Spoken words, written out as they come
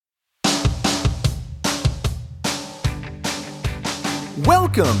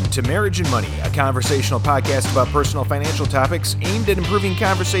Welcome to Marriage and Money, a conversational podcast about personal financial topics aimed at improving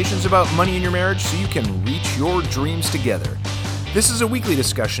conversations about money in your marriage so you can reach your dreams together. This is a weekly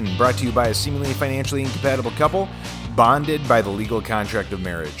discussion brought to you by a seemingly financially incompatible couple bonded by the legal contract of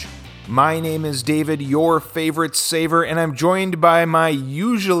marriage. My name is David, your favorite saver, and I'm joined by my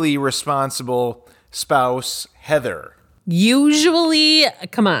usually responsible spouse, Heather. Usually,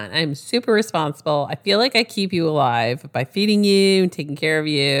 come on, I'm super responsible. I feel like I keep you alive by feeding you and taking care of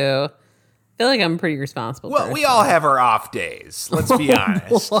you. I feel like I'm a pretty responsible person. We all have our off days, let's be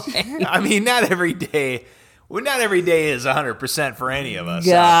honest. I mean, not every day is 100% for any of us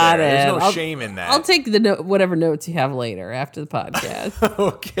out there. There's no shame in that. I'll take the whatever notes you have later after the podcast.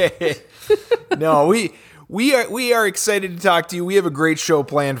 Okay. No, we are excited to talk to you. We have a great show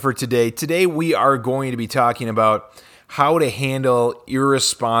planned for today. Today we are going to be talking about how to handle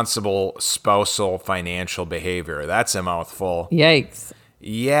irresponsible spousal financial behavior. That's a mouthful. Yikes.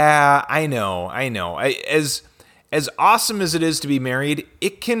 Yeah, I know. As awesome as it is to be married,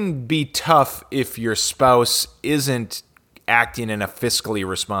 it can be tough if your spouse isn't acting in a fiscally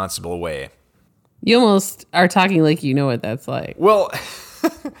responsible way. You almost are talking like you know what that's like.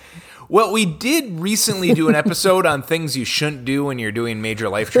 Well, we did recently do an episode on things you shouldn't do when you're doing major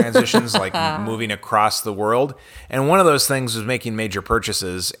life transitions, like moving across the world. And one of those things was making major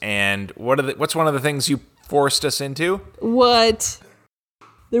purchases. And what's one of the things you forced us into? What?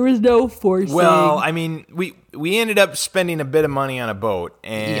 There was no forcing. Well, I mean, we ended up spending a bit of money on a boat.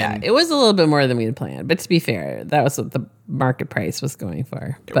 And yeah, it was a little bit more than we had planned. But to be fair, that was what the market price was going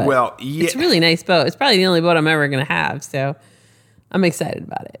for. But well, yeah. It's a really nice boat. It's probably the only boat I'm ever going to have. So I'm excited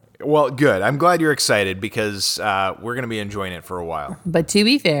about it. Well, good. I'm glad you're excited because we're going to be enjoying it for a while. But to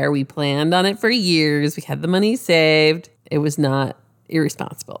be fair, we planned on it for years. We had the money saved. It was not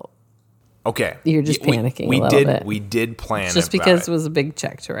irresponsible. Okay. You're just panicking a little bit. We did plan just because it was a big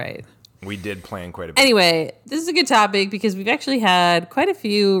check to write. We did plan quite a bit. Anyway, this is a good topic because we've actually had quite a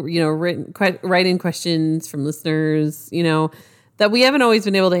few, write-in questions from listeners, that we haven't always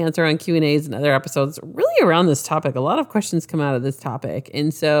been able to answer on Q&As and other episodes really around this topic. A lot of questions come out of this topic.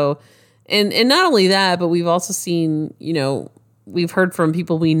 And so, and not only that, but we've also seen, we've heard from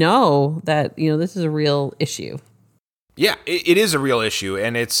people we know that, this is a real issue. Yeah, it is a real issue.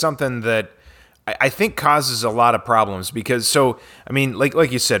 And it's something that I think causes a lot of problems because,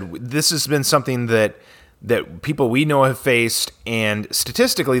 like you said, this has been something that people we know have faced, and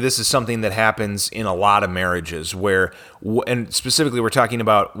statistically, this is something that happens in a lot of marriages where, and specifically we're talking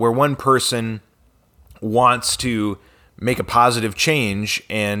about where one person wants to make a positive change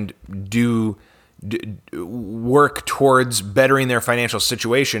and work towards bettering their financial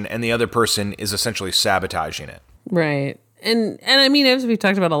situation, and the other person is essentially sabotaging it. Right. And I mean, as we've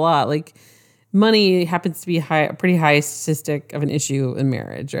talked about a lot, like money happens to be a pretty high statistic of an issue in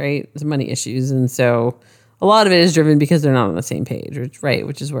marriage, right? It's money issues. And so a lot of it is driven because they're not on the same page,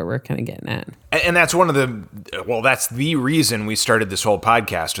 which is where we're kind of getting at. And that's that's the reason we started this whole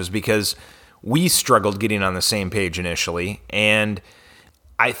podcast, was because we struggled getting on the same page initially. And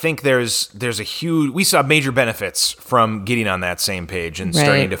I think we saw major benefits from getting on that same page and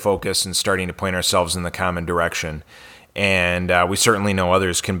starting to focus and starting to point ourselves in the common direction. And we certainly know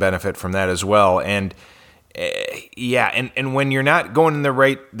others can benefit from that as well. And and when you're not going in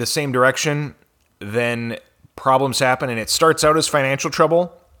the same direction, then problems happen, and it starts out as financial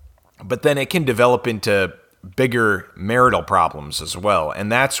trouble, but then it can develop into bigger marital problems as well. And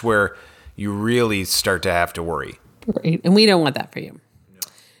that's where you really start to have to worry. Right. And we don't want that for you. No.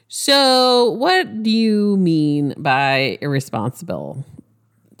 So what do you mean by irresponsible,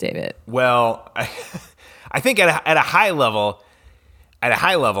 David? Well, I think at a high level,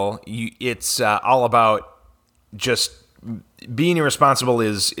 it's all about just being irresponsible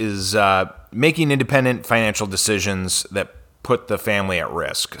is making independent financial decisions that put the family at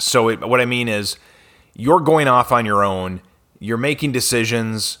risk. So what I mean is you're going off on your own, you're making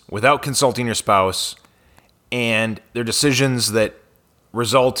decisions without consulting your spouse, and they're decisions that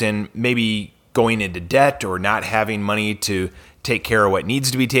result in maybe going into debt or not having money to take care of what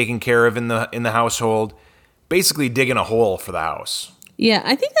needs to be taken care of in the household. Basically digging a hole for the house. Yeah,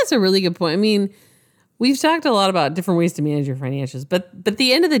 I think that's a really good point. I mean, we've talked a lot about different ways to manage your finances, but at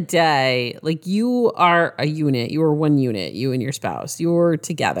the end of the day, like, you are a unit. You are one unit, you and your spouse. You're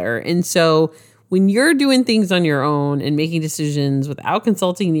together. And so when you're doing things on your own and making decisions without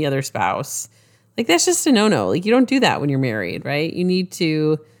consulting the other spouse, like, that's just a no-no. Like, you don't do that when you're married, right? You need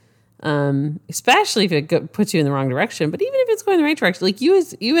to, especially if it puts you in the wrong direction, but even if it's going in the right direction, like, you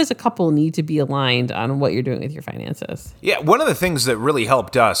as a couple need to be aligned on what you're doing with your finances. Yeah, one of the things that really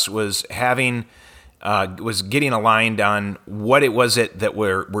helped us was having was getting aligned on what it was that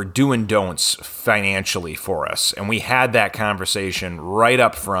were do and don'ts financially for us, and we had that conversation right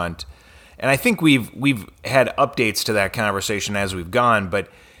up front. And I think we've had updates to that conversation as we've gone, but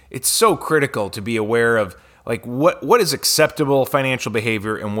it's so critical to be aware of like what is acceptable financial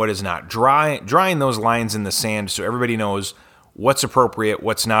behavior and what is not. Drawing those lines in the sand so everybody knows what's appropriate,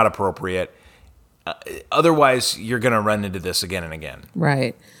 what's not appropriate. Otherwise, you're going to run into this again and again.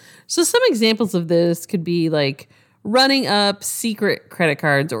 Right. So some examples of this could be like running up secret credit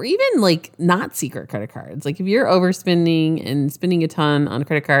cards, or even like not secret credit cards. Like if you're overspending and spending a ton on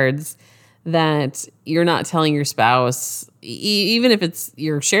credit cards that you're not telling your spouse, even if it's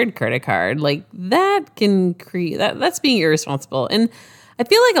your shared credit card, like that can create that's being irresponsible. And I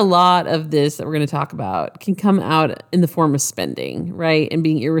feel like a lot of this that we're going to talk about can come out in the form of spending, right? And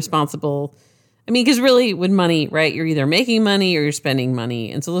being irresponsible. I mean, because really with money, right, you're either making money or you're spending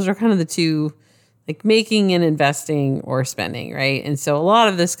money. And so those are kind of the two, like making and investing or spending, right? And so a lot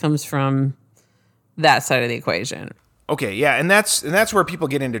of this comes from that side of the equation. Okay, yeah, and that's where people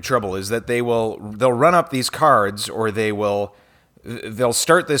get into trouble, is that they'll run up these cards, or they'll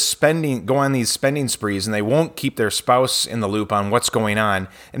start this spending, go on these spending sprees, and they won't keep their spouse in the loop on what's going on,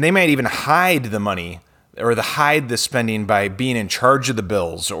 and they might even hide the money or hide the spending by being in charge of the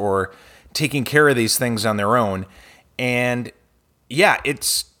bills or taking care of these things on their own. And yeah,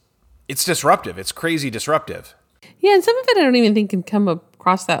 it's disruptive. It's crazy disruptive. Yeah, and some of it I don't even think can come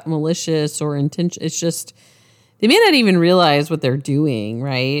across that malicious or intention. It's just they may not even realize what they're doing,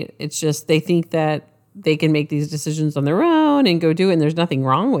 right? It's just they think that they can make these decisions on their own and go do it, and there's nothing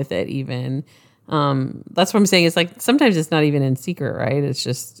wrong with it even. That's what I'm saying. It's like sometimes it's not even in secret, right? It's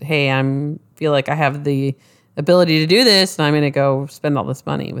just, hey, feel like I have the ability to do this, and I'm going to go spend all this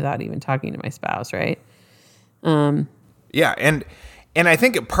money without even talking to my spouse, right? Yeah, and I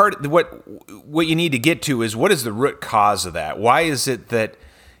think part of what you need to get to is what is the root cause of that? Why is it that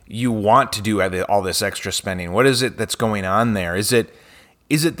you want to do all this extra spending? What is it that's going on there? Is it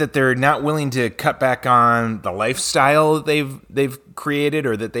that they're not willing to cut back on the lifestyle that they've created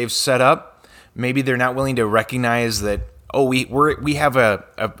or that they've set up? Maybe they're not willing to recognize that, oh, we have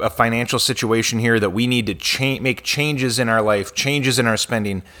a financial situation here that we need to make changes in our life, changes in our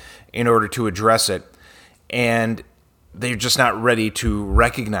spending in order to address it. And they're just not ready to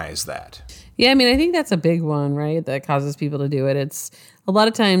recognize that. Yeah, I mean, I think that's a big one, right? That causes people to do it. It's a lot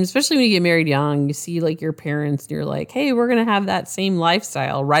of times, especially when you get married young, you see like your parents and you're like, hey, we're going to have that same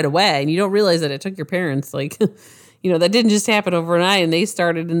lifestyle right away. And you don't realize that it took your parents like, that didn't just happen overnight. And they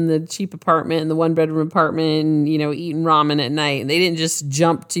started in the cheap apartment, in the 1-bedroom apartment, and, eating ramen at night. And they didn't just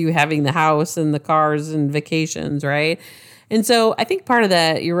jump to having the house and the cars and vacations, right? And so I think part of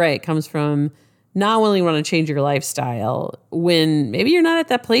that, you're right, comes from not willing to want to change your lifestyle when maybe you're not at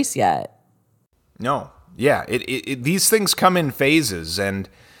that place yet. No. Yeah. These things come in phases, and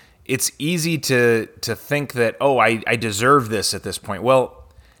it's easy to think that, oh, I deserve this at this point. Well,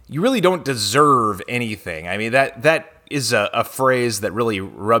 you really don't deserve anything. I mean, that is a phrase that really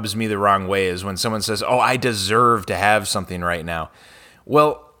rubs me the wrong way, is when someone says, oh, I deserve to have something right now.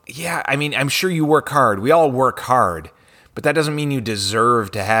 Well, yeah, I mean, I'm sure you work hard. We all work hard, but that doesn't mean you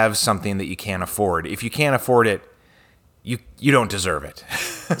deserve to have something that you can't afford. If you can't afford it, you don't deserve it.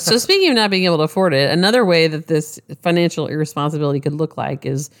 So speaking of not being able to afford it, another way that this financial irresponsibility could look like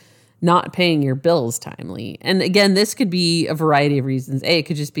is not paying your bills timely. And again, this could be a variety of reasons. It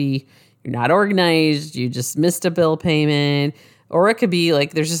could just be you're not organized, you just missed a bill payment, or it could be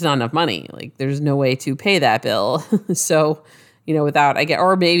like there's just not enough money. Like there's no way to pay that bill. So,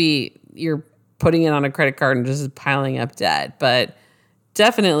 or maybe you're putting it on a credit card and just piling up debt. But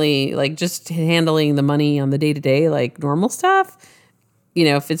definitely, like just handling the money on the day-to-day, like normal stuff,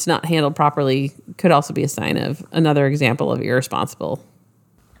 if it's not handled properly, could also be a sign of another example of irresponsible.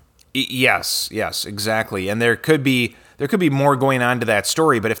 Yes, exactly. And there could be more going on to that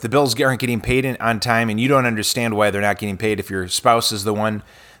story, but if the bills aren't getting paid on time and you don't understand why they're not getting paid, if your spouse is the one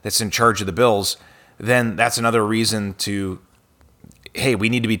that's in charge of the bills, then that's another reason to, hey, we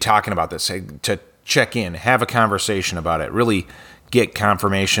need to be talking about this, to check in, have a conversation about it, really get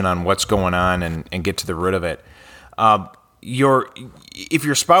confirmation on what's going on and get to the root of it. If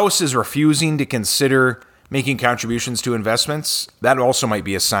your spouse is refusing to consider making contributions to investments, that also might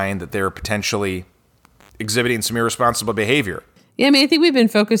be a sign that they're potentially exhibiting some irresponsible behavior. Yeah, I mean, I think we've been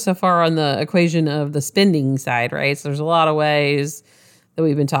focused so far on the equation of the spending side, right? So there's a lot of ways that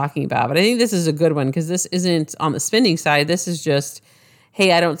we've been talking about. But I think this is a good one because this isn't on the spending side. This is just,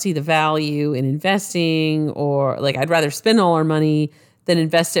 hey, I don't see the value in investing, or like I'd rather spend all our money than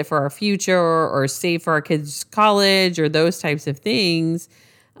invest it for our future or save for our kids' college or those types of things.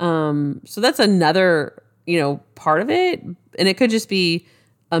 So that's another, part of it. And it could just be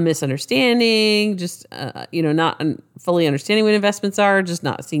a misunderstanding, just, not fully understanding what investments are, just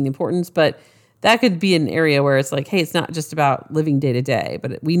not seeing the importance. But that could be an area where it's like, hey, it's not just about living day to day,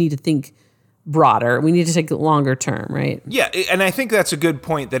 but we need to think broader. We need to take longer term, right? Yeah, and I think that's a good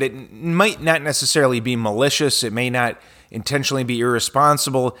point, that it might not necessarily be malicious. It may not intentionally be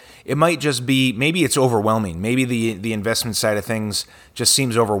irresponsible. It might just be, maybe it's overwhelming. Maybe the investment side of things just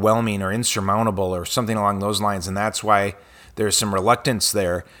seems overwhelming or insurmountable or something along those lines, and that's why there's some reluctance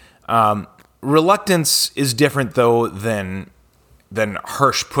there. Reluctance is different, though, than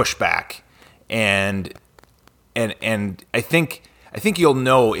harsh pushback. And I think you'll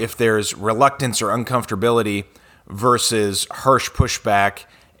know if there's reluctance or uncomfortability versus harsh pushback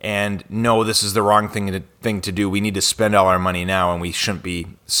and no, this is the wrong thing to do. We need to spend all our money now and we shouldn't be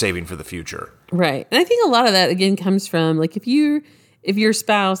saving for the future. Right. And I think a lot of that, again, comes from like if your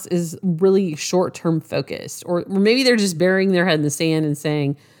spouse is really short-term focused, or maybe they're just burying their head in the sand and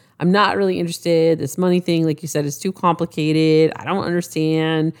saying, I'm not really interested. This money thing, like you said, is too complicated. I don't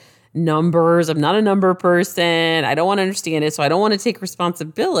understand numbers. I'm not a number person. I don't want to understand it. So I don't want to take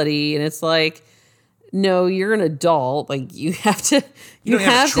responsibility. And it's like, no, you're an adult. Like you have to, you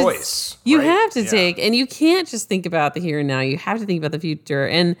have a choice. You have to take, and you can't just think about the here and now. You have to think about the future.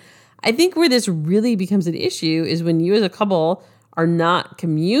 And I think where this really becomes an issue is when you as a couple are not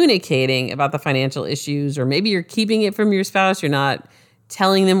communicating about the financial issues, or maybe you're keeping it from your spouse. You're not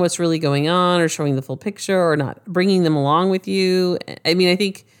telling them what's really going on or showing the full picture or not bringing them along with you. I mean, I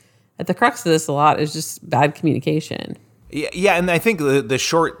think at the crux of this a lot is just bad communication. Yeah, and I think the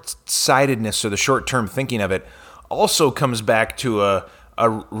short-sightedness or the short-term thinking of it also comes back to a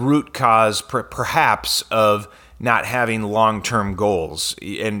root cause, perhaps, of not having long-term goals.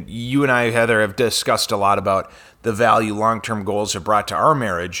 And you and I, Heather, have discussed a lot about the value long-term goals have brought to our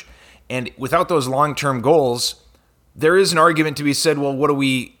marriage. And without those long-term goals, there is an argument to be said, well, what are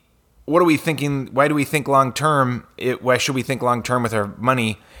we thinking? Why do we think long-term? Why should we think long-term with our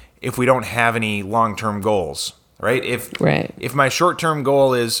money if we don't have any long-term goals, right? If my short-term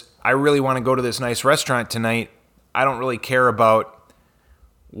goal is I really want to go to this nice restaurant tonight, I don't really care about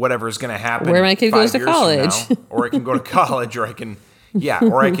whatever's going to happen. Where my kid goes to college. Or I can go to college, or I can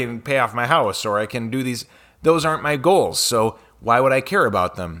pay off my house, or I can do these. Those aren't my goals, so why would I care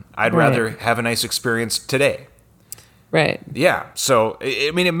about them? I'd rather have a nice experience today. Right. Yeah. So,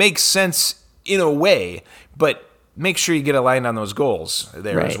 I mean, it makes sense in a way, but make sure you get aligned on those goals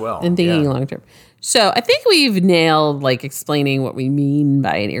there as well. And thinking long term. So I think we've nailed like explaining what we mean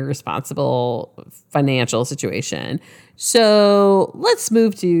by an irresponsible financial situation. So let's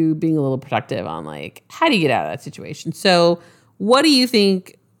move to being a little productive on like, how do you get out of that situation? So what do you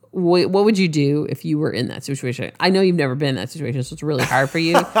think, what would you do if you were in that situation? I know you've never been in that situation, so it's really hard for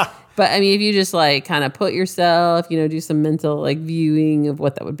you. But I mean, if you just like kind of put yourself, do some mental like viewing of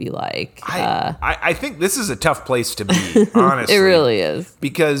what that would be like. I think this is a tough place to be, honestly. It really is.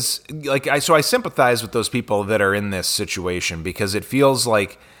 Because I sympathize with those people that are in this situation, because it feels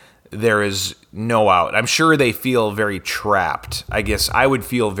like there is no out. I'm sure they feel very trapped. I guess I would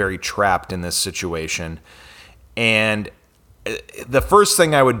feel very trapped in this situation. And the first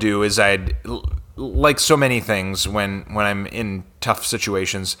thing I would do is like so many things when I'm in tough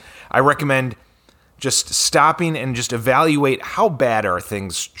situations, I recommend just stopping and just evaluate how bad are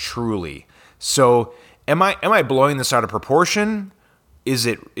things truly. So am I blowing this out of proportion?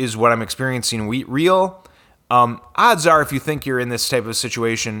 Is what I'm experiencing real? Odds are, if you think you're in this type of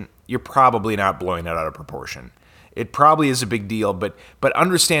situation, you're probably not blowing it out of proportion. It probably is a big deal, but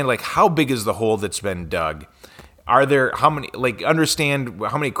understand like how big is the hole that's been dug? Are there understand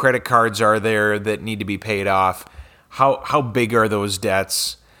how many credit cards are there that need to be paid off? How big are those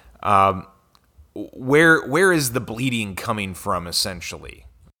debts? Where is the bleeding coming from, essentially?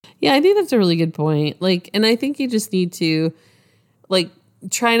 Yeah, I think that's a really good point. And I think you just need to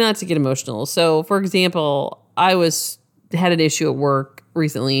try not to get emotional. So, for example, I had an issue at work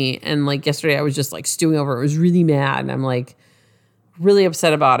recently, and yesterday I was just stewing over it. I was really mad, and I'm really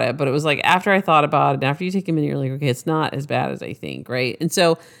upset about it. But it was after I thought about it, and after you take a minute, you're like, okay, it's not as bad as I think, right? And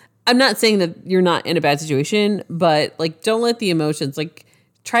so I'm not saying that you're not in a bad situation, but don't let the emotions,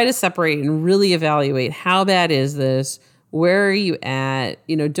 try to separate and really evaluate how bad is this? Where are you at?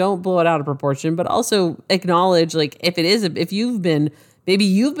 Don't blow it out of proportion, but also acknowledge if you've been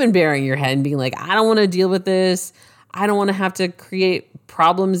burying your head and being I don't want to deal with this. I don't want to have to create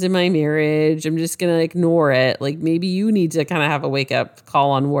problems in my marriage. I'm just going to ignore it. Maybe you need to kind of have a wake up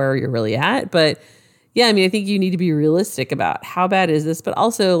call on where you're really at. But yeah, I think you need to be realistic about how bad is this, but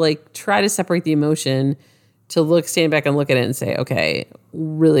also try to separate the emotion stand back and look at it and say, okay,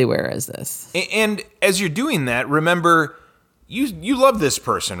 really, where is this? And as you're doing that, remember, you love this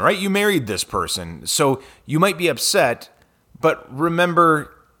person, right? You married this person. So you might be upset, but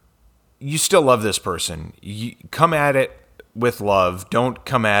remember, you still love this person. You come at it with love. Don't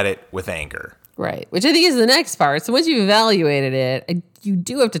come at it with anger. Right. Which I think is the next part. So once you've evaluated it, you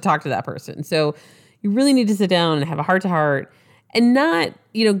do have to talk to that person. So you really need to sit down and have a heart to heart and not,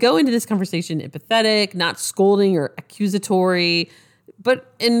 go into this conversation empathetic, not scolding or accusatory,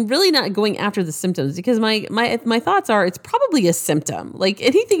 and really not going after the symptoms, because my thoughts are it's probably a symptom. Like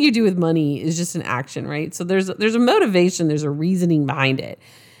anything you do with money is just an action, right? So there's a motivation, there's a reasoning behind it.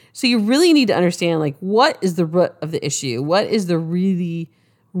 So you really need to understand, like, what is the root of the issue? What is the really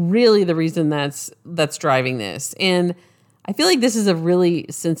the reason that's driving this? And I feel like this is a really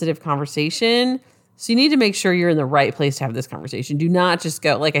sensitive conversation. So you need to make sure you're in the right place to have this conversation. Do not just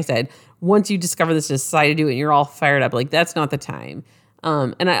go, like I said, once you discover this and decide to do it and you're all fired up, like that's not the time.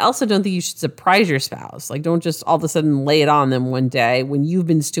 And I also don't think you should surprise your spouse. Like don't just all of a sudden lay it on them one day when you've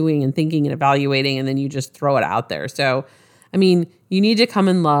been stewing and thinking and evaluating, and then you just throw it out there. So, I mean, you need to come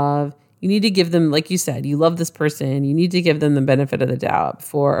in love. You need to give them, like you said, you love this person. You need to give them the benefit of the doubt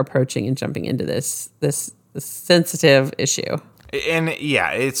before approaching and jumping into this sensitive issue. And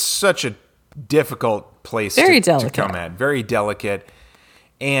yeah, it's such a difficult place to come at. Very delicate.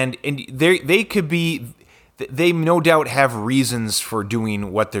 And they could be, they no doubt have reasons for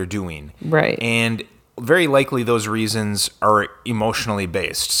doing what they're doing. Right. And very likely those reasons are emotionally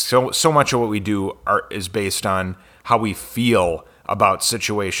based. So much of what we do is based on how we feel about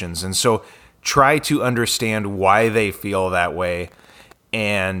situations. And so try to understand why they feel that way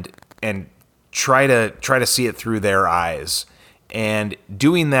and try to see it through their eyes. And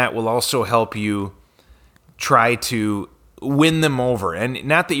doing that will also help you try to win them over. And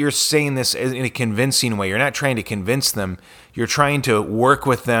not that you're saying this in a convincing way. You're not trying to convince them. You're trying to work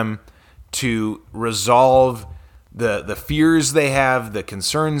with them to resolve the fears they have, the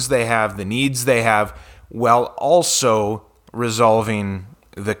concerns they have, the needs they have, while also resolving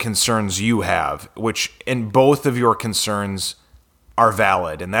the concerns you have, which in both of your concerns are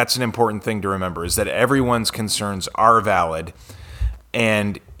valid. And that's an important thing to remember, is that everyone's concerns are valid.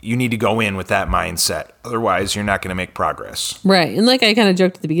 And you need to go in with that mindset. Otherwise, you're not going to make progress. Right. And like I kind of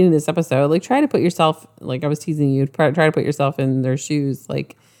joked at the beginning of this episode, like try to put yourself, like I was teasing you, try to put yourself in their shoes.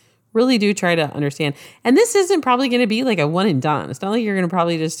 Like really do try to understand. And this isn't probably going to be like a one and done. It's not like you're going to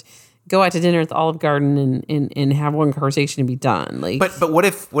probably just go out to dinner at the Olive Garden and have one conversation and be done. Like, but what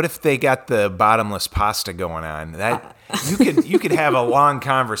if they got the bottomless pasta going on? That you could have a long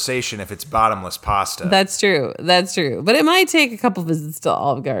conversation if it's bottomless pasta. That's true. But it might take a couple visits to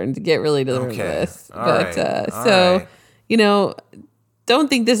Olive Garden to get really to the root of this. Right. Don't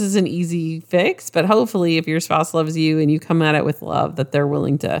think this is an easy fix. But hopefully, if your spouse loves you and you come at it with love, that they're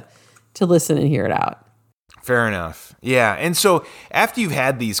willing to listen and hear it out. Fair enough. Yeah. And so after you've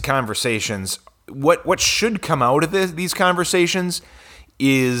had these conversations, what should come out of these conversations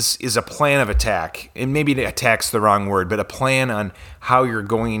is a plan of attack. And maybe attack's the wrong word, but a plan on how you're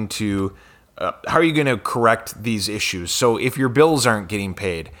going to correct these issues. So if your bills aren't getting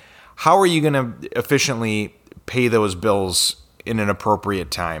paid, how are you going to efficiently pay those bills in an appropriate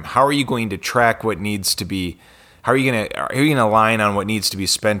time? How are you going to track what needs to be? Are you going to align on what needs to be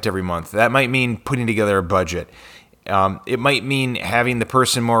spent every month? That might mean putting together a budget. It might mean having the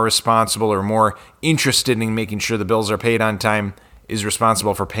person more responsible or more interested in making sure the bills are paid on time is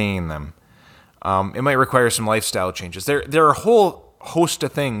responsible for paying them. It might require some lifestyle changes. There are a whole host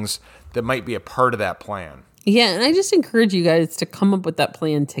of things that might be a part of that plan. Yeah, and I just encourage you guys to come up with that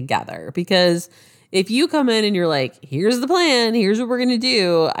plan together, because if you come in and you're like, here's the plan, here's what we're going to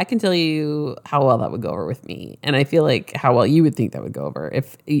do, I can tell you how well that would go over with me. And I feel like how well you would think that would go over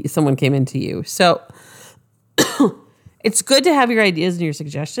if someone came into you. So it's good to have your ideas and your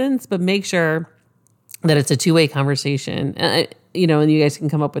suggestions, but make sure that it's a two-way conversation, and you guys can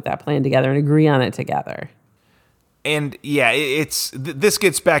come up with that plan together and agree on it together. And yeah, this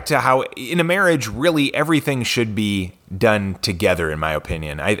gets back to how in a marriage, really everything should be done together, in my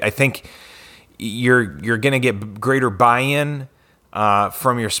opinion. I think you're going to get greater buy-in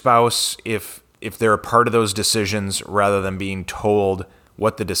from your spouse if they're a part of those decisions rather than being told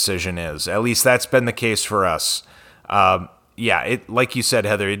what the decision is. At least that's been the case for us. Like you said,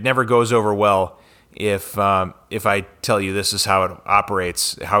 Heather, it never goes over well if I tell you this is how it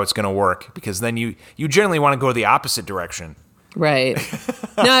operates, how it's going to work, because then you generally want to go the opposite direction. Right.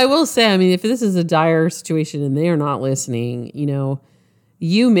 Now, I will say, I mean, if this is a dire situation and they are not listening,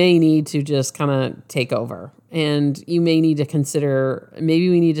 you may need to just kind of take over, and you may need to consider, maybe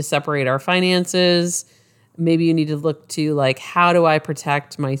we need to separate our finances. maybe you need to look to like, how do I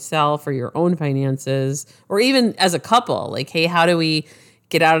protect myself or your own finances? Or even as a couple, like, hey, how do we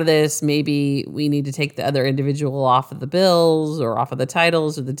get out of this? Maybe we need to take the other individual off of the bills or off of the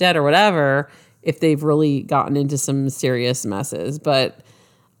titles or the debt or whatever, if they've really gotten into some serious messes. But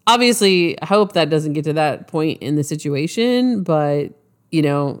obviously, I hope that doesn't get to that point in the situation, but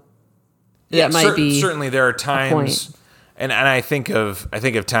that might be certainly there are times, and I think of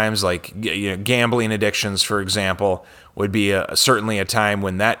times like gambling addictions, for example, would be certainly a time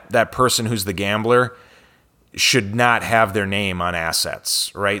when that person who's the gambler should not have their name on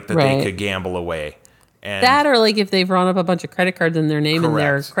assets, right? That they could gamble away. And that, or like if they've run up a bunch of credit cards in their name and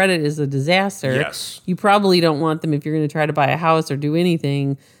their credit is a disaster, yes, you probably don't want them if you're going to try to buy a house or do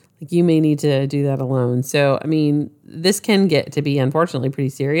anything. Like, you may need to do that alone. So, I mean, this can get to be, unfortunately, pretty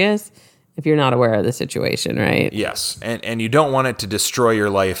serious if you're not aware of the situation, right? Yes, and you don't want it to destroy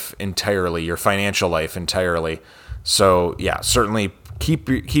your life entirely, your financial life entirely. So, yeah, certainly keep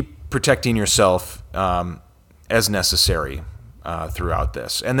protecting yourself as necessary throughout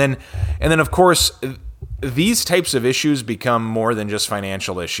this. And then, of course, these types of issues become more than just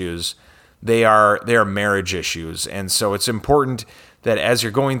financial issues. They are marriage issues. And so it's important that as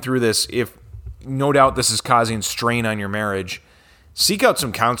you're going through this, if no doubt this is causing strain on your marriage, seek out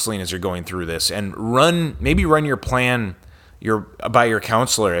some counseling as you're going through this, and run your plan by your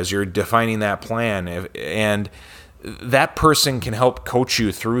counselor as you're defining that plan. And that person can help coach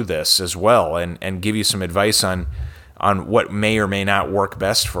you through this as well, and give you some advice on what may or may not work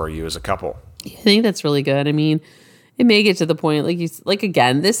best for you as a couple. I think that's really good. I mean, it may get to the point,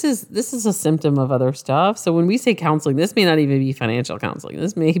 again, this is a symptom of other stuff. So when we say counseling, this may not even be financial counseling.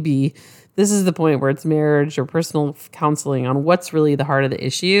 This is the point where it's marriage or personal counseling on what's really the heart of the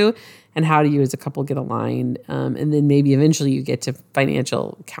issue and how do you as a couple get aligned. And then maybe eventually you get to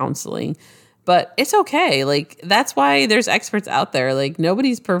financial counseling. But it's okay. Like, that's why there's experts out there. Like,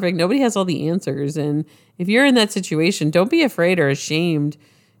 nobody's perfect. Nobody has all the answers. And if you're in that situation, don't be afraid or ashamed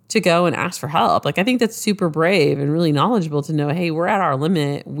to go and ask for help. Like, I think that's super brave and really knowledgeable to know, hey, we're at our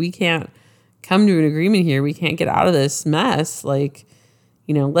limit. We can't come to an agreement here. We can't get out of this mess. Like,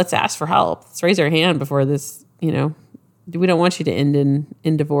 let's ask for help. Let's raise our hand before this, we don't want you to end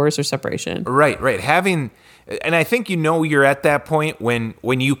in divorce or separation. Right. And I think you're at that point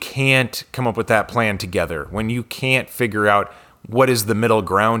when you can't come up with that plan together, when you can't figure out what is the middle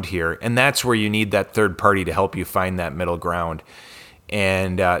ground here. And that's where you need that third party to help you find that middle ground.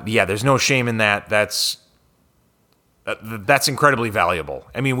 And there's no shame in that. That's incredibly valuable.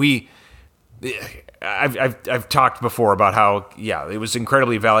 I mean, I've talked before about how it was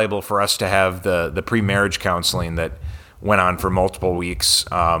incredibly valuable for us to have the pre-marriage counseling that went on for multiple weeks,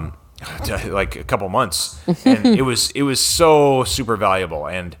 like a couple months, and it was so super valuable.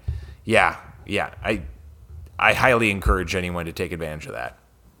 And I highly encourage anyone to take advantage of that.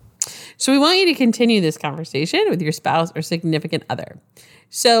 So we want you to continue this conversation with your spouse or significant other.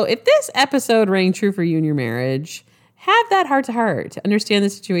 So if this episode rang true for you in your marriage, have that heart-to-heart to understand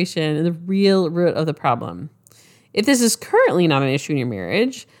the situation and the real root of the problem. If this is currently not an issue in your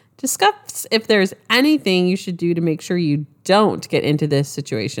marriage, discuss if there's anything you should do to make sure you don't get into this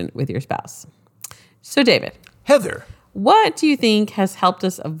situation with your spouse. So David. Heather. What do you think has helped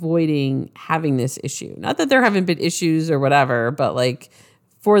us avoiding having this issue? Not that there haven't been issues or whatever, but like,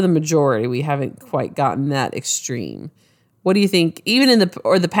 for the majority, we haven't quite gotten that extreme. What do you think, even in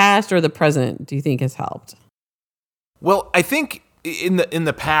the past or the present, do you think has helped? Well, I think in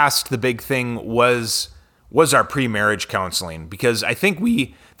the past, the big thing was our pre-marriage counseling, because I think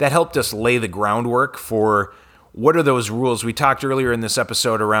that helped us lay the groundwork for what are those rules. We talked earlier in this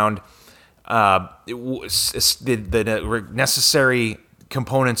episode around the necessary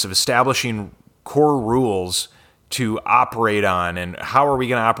components of establishing core rules to operate on, and how are we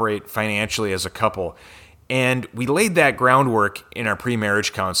going to operate financially as a couple. And we laid that groundwork in our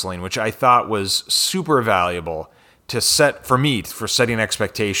pre-marriage counseling, which I thought was super valuable for setting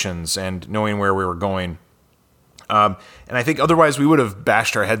expectations and knowing where we were going. And I think otherwise we would have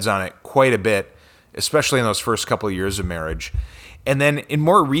bashed our heads on it quite a bit, especially in those first couple of years of marriage. And then in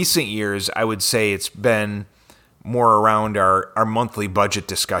more recent years, I would say it's been more around our monthly budget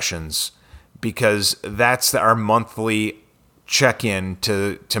discussions, because that's our monthly check-in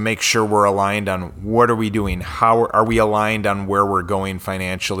to make sure we're aligned on what are we doing, how are we aligned on where we're going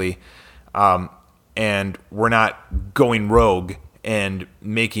financially, and we're not going rogue and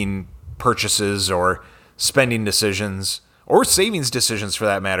making purchases or spending decisions or savings decisions for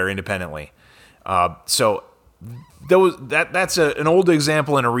that matter independently. So that's an old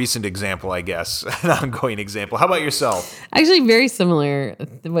example and a recent example, I guess, an ongoing example. How about yourself? Actually, very similar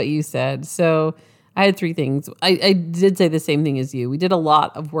to what you said. So I had three things. I did say the same thing as you. We did a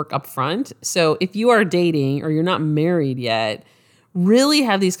lot of work up front. So if you are dating or you're not married yet, really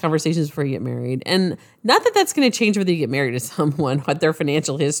have these conversations before you get married. And not that that's going to change whether you get married to someone, what their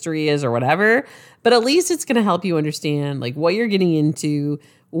financial history is or whatever, but at least it's going to help you understand like what you're getting into,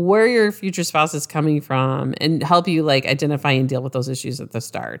 where your future spouse is coming from, and help you like identify and deal with those issues at the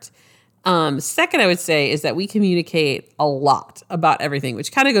start. Second, I would say is that we communicate a lot about everything,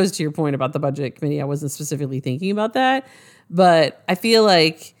 which kind of goes to your point about the budget committee. I wasn't specifically thinking about that, but I feel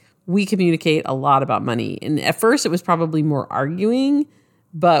like we communicate a lot about money. And at first it was probably more arguing,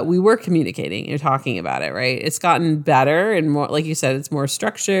 but we were communicating and talking about it, right? It's gotten better and more, like you said, it's more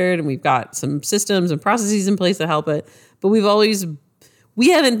structured and we've got some systems and processes in place to help it. But we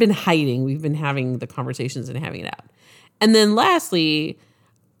haven't been hiding. We've been having the conversations and having it out. And then lastly,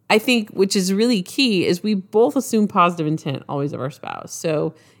 I think, which is really key, is we both assume positive intent always of our spouse.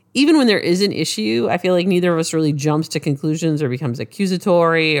 So even when there is an issue, I feel like neither of us really jumps to conclusions or becomes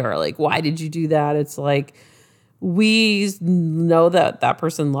accusatory or like, why did you do that? It's like we know that that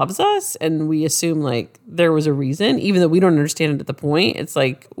person loves us and we assume like there was a reason, even though we don't understand it at the point. It's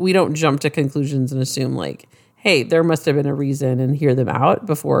like we don't jump to conclusions and assume like, hey, there must have been a reason and hear them out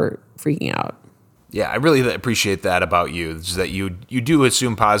before freaking out. Yeah, I really appreciate that about you, is that you do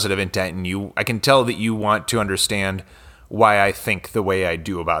assume positive intent, and I can tell that you want to understand why I think the way I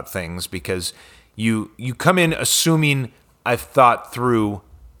do about things, because you come in assuming I've thought through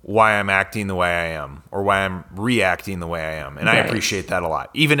why I'm acting the way I am or why I'm reacting the way I am. And right. I appreciate that a lot,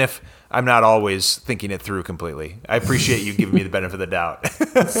 even if I'm not always thinking it through completely. I appreciate you giving me the benefit of the doubt.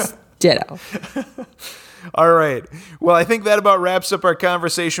 Ditto. All right. Well, I think that about wraps up our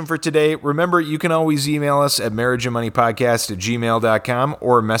conversation for today. Remember, you can always email us at marriageandmoneypodcast@gmail.com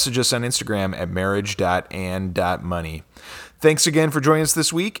or message us on Instagram at marriage.and.money. Thanks again for joining us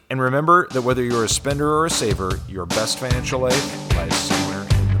this week. And remember that whether you're a spender or a saver, your best financial life lies somewhere